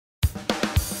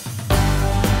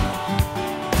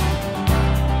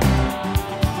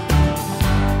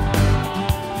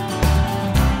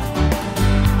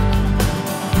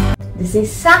This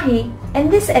is Sahi. In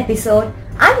this episode,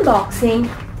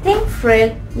 unboxing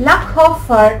Thinkfrill La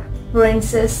Coffer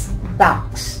Princess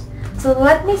box. So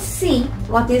let me see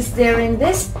what is there in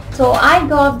this. So I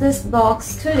got this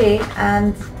box today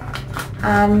and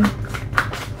I'm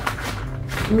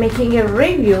making a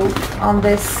review on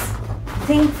this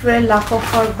Thinkfrill La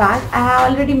Coffer bag. I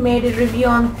have already made a review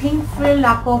on Thinkfrill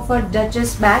La Coffer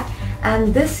Duchess bag,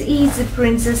 and this is a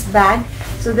princess bag.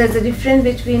 So there's a difference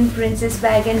between princess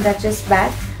bag and Duchess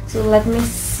bag. So let me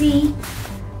see.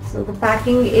 So the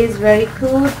packing is very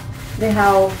cool. They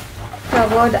have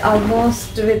covered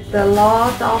almost with a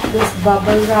lot of this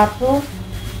bubble wrapper.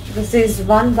 This is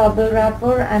one bubble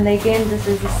wrapper, and again this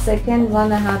is the second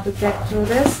one. I have to check through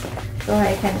this so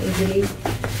I can easily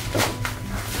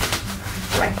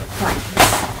find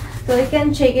this. So you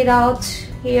can check it out.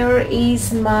 Here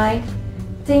is my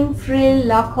Thinkfrill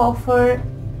La Coffer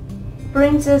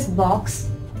princess box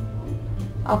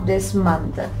of this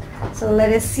month. So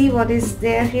let us see what is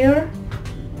there here.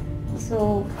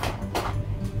 So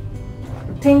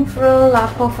Thinkfrill La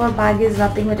Coffer bag is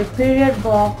nothing but a period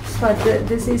box, but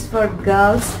this is for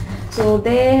girls. So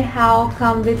they have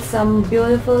come with some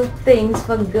beautiful things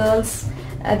for girls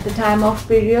at the time of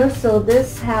period. So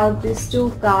this have these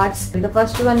two cards. The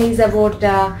first one is about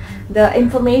the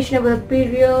information about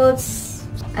periods,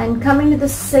 and coming to the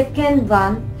second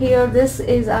one here, this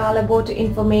is all about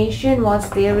information what's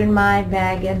there in my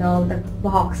bag and all the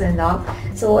box and all.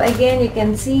 So again you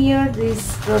can see here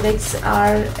these products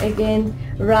are again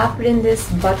wrapped in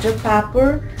this butter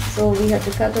paper. So we have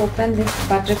to cut open this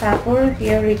butter paper.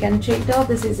 Here you can check it out.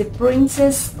 This is a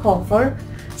princess coffer.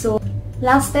 So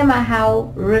last time I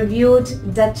have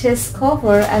reviewed Duchess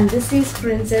coffer, and this is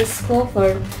princess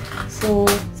coffer. So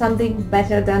something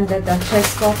better than the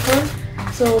Duchess coffer.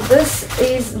 So this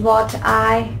is what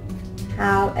I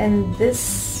have in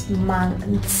this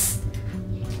month's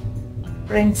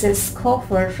princess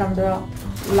coffer from the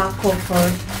La Coffer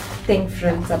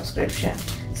Thinkfrill subscription.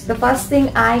 So the first thing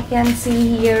I can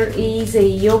see here is a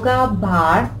yoga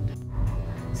bar.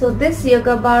 So this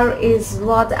yoga bar is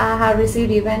what I have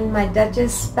received even my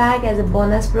Duchess bag as a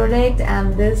bonus product,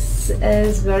 and this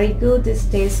is very good. This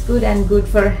tastes good and good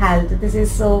for health. This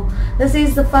is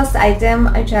the first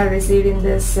item which I received in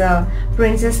this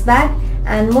princess bag.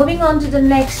 And moving on to the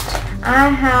next, I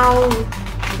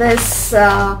have this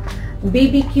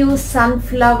BBQ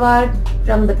sunflower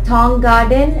from the Tong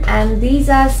Garden, and these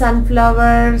are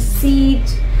sunflower seed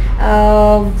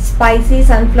spicy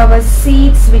sunflower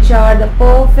seeds, which are the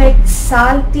perfect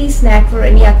salty snack for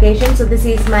any occasion. So this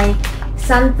is my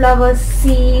sunflower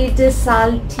seed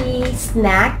salty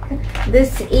snack.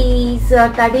 This is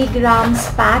 30 grams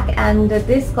pack, and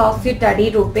this costs you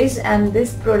 30 rupees, and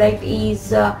this product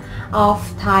is of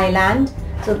Thailand.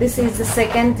 So this is the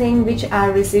second thing which I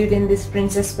received in this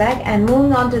princess bag. And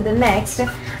moving on to the next,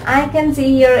 I can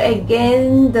see here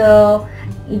again the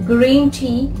green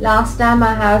tea. Last time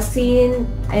I have seen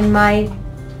in my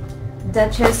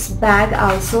Duchess bag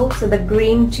also. So the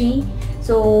green tea,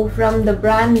 so from the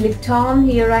brand Lipton,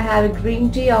 here I have a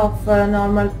green tea of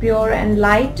normal, pure and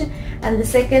light. And the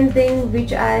second thing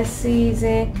which I see is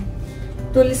a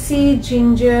Tulsi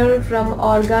ginger from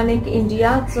Organic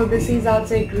India. So this is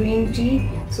also a green tea.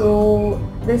 So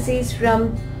this is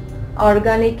from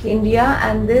Organic India,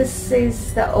 and this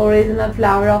is the original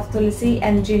flower of Tulsi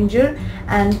and ginger.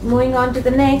 And moving on to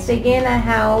the next, again I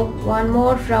have one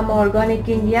more from Organic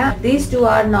India. These two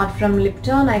are not from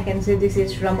Lipton. I can say this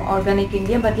is from Organic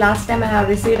India, but last time I have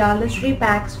received all the 3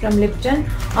 packs from Lipton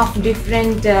of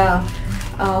different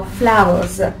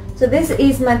flowers. So this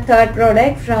is my third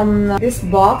product from this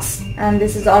box, and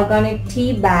this is organic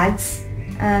tea bags.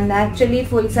 And actually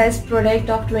full size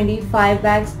product of 25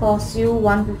 bags costs you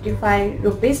 155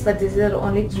 rupees, but these are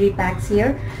only 3 packs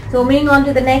here. So moving on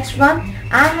to the next one,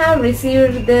 I have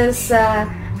received this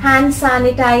hand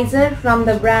sanitizer from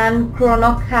the brand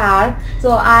Chronocare.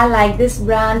 So I like this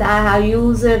brand. I have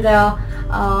used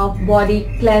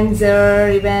body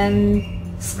cleanser, even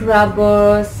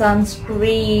scrubber,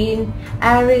 sunscreen,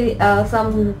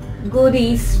 some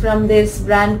goodies from this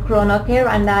brand Chronocare,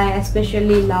 and I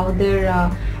especially love their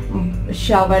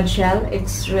shower gel.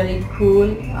 It's really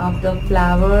cool of the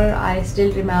flower. I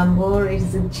still remember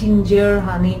it's a ginger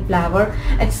honey flower.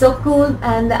 It's so cool,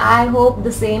 and I hope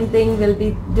the same thing will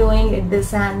be doing with this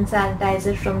hand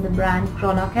sanitizer from the brand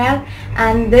Chronocare.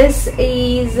 And this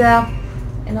is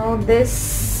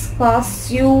this costs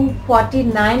you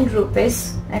 49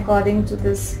 rupees according to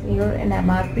this here in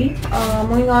MRP.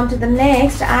 Moving on to the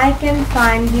next, I can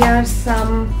find here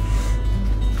some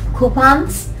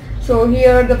coupons. So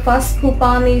here the first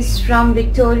coupon is from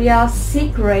Victoria's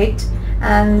Secret,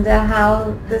 and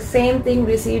have the same thing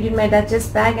received in my Duchess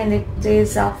bag, and it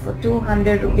is of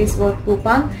 200 rupees worth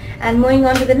coupon. And moving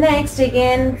on to the next,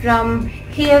 again from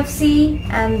KFC,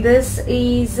 and this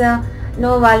is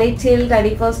no valid till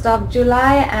 31st of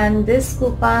July, and this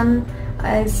coupon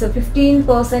is a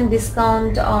 15%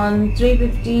 discount on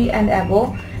 350 and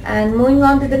above. And moving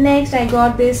on to the next, I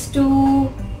got these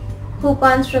two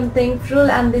coupons from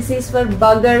Thinkfrill, and this is for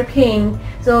Burger King.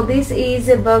 So this is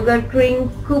a Burger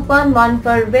King coupon, one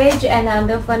for veg and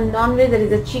another for non-veg. There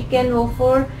is a chicken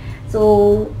offer.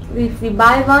 So if we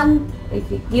buy one, if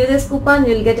we give this coupon,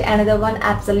 you'll get another one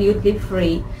absolutely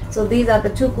free. So these are the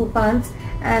two coupons.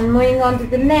 And moving on to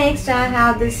the next, I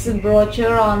have this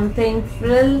brochure on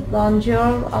Thinkfrill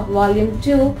Bonjour of volume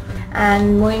 2.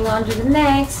 And moving on to the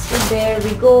next, there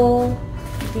we go.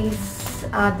 These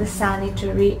are the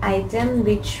sanitary item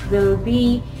which will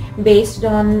be based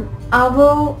on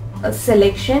our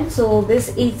selection. So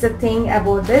this is the thing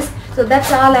about this. So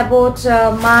that's all about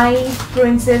my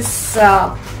princess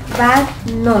bag.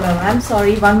 No, I'm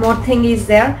sorry, one more thing is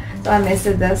there, so I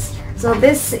missed this. So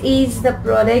this is the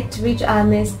product which I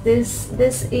missed. This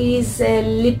is a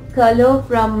lip color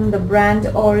from the brand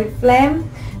Oriflame.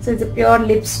 So it's a pure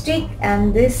lipstick,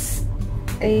 and this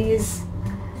is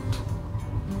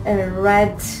a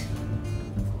red,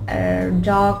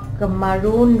 dark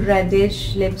maroon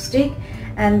reddish lipstick,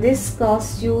 and this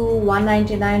costs you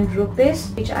 199 rupees,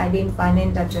 which I didn't find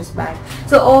in Duchess bag.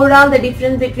 So overall, the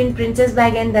difference between princess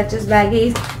bag and Duchess bag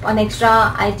is one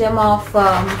extra item of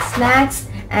snacks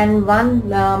and one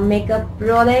makeup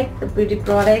product, the beauty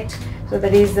product. So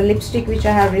that is the lipstick which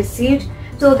I have received.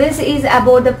 So this is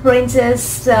about the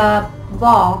princess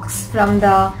box from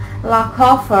the La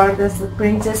Coffer. This is the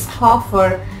princess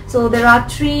coffer. So there are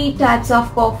three types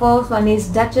of coffers. One is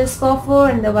Duchess coffer,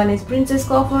 and the one is princess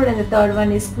coffer, and the third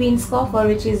one is queen's coffer,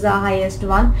 which is the highest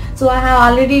one. So I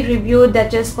have already reviewed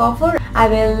Duchess coffer. I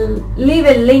will leave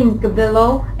a link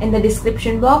below in the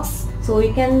description box, so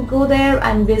you can go there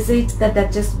and visit the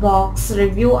Duchess box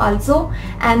review also.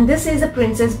 And this is a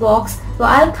princess box. So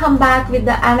I'll come back with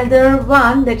the another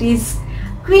one, that is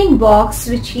queen box,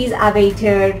 which is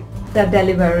awaited the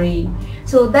delivery.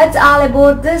 So that's all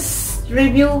about this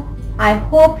review. I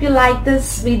hope you like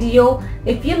this video.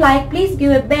 If you like, please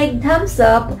give a big thumbs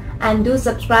up and do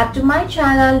subscribe to my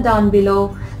channel down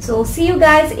below. So see you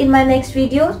guys in my next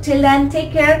video. Till then,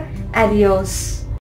 take care. Adios.